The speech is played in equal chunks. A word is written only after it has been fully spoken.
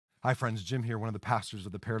Hi, friends. Jim here, one of the pastors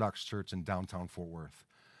of the Paradox Church in downtown Fort Worth.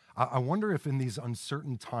 I wonder if in these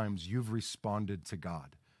uncertain times you've responded to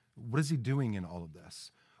God. What is he doing in all of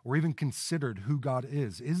this? Or even considered who God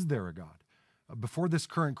is? Is there a God? Before this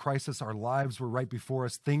current crisis, our lives were right before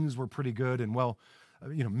us. Things were pretty good. And well,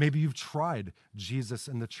 maybe you've tried Jesus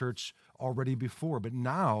and the church already before, but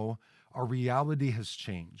now our reality has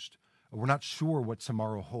changed. We're not sure what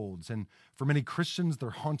tomorrow holds. And for many Christians, they're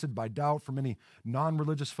haunted by doubt. For many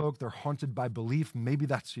non-religious folk, they're haunted by belief. Maybe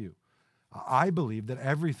that's you. I believe that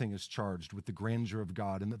everything is charged with the grandeur of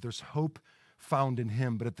God and that there's hope found in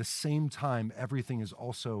him, but at the same time, everything is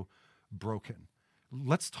also broken.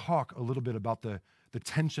 Let's talk a little bit about the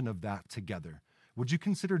tension of that together. Would you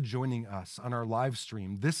consider joining us on our live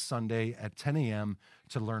stream this Sunday at 10 a.m.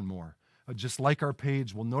 to learn more? Just like our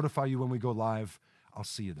page, we'll notify you when we go live. I'll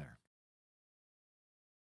see you there.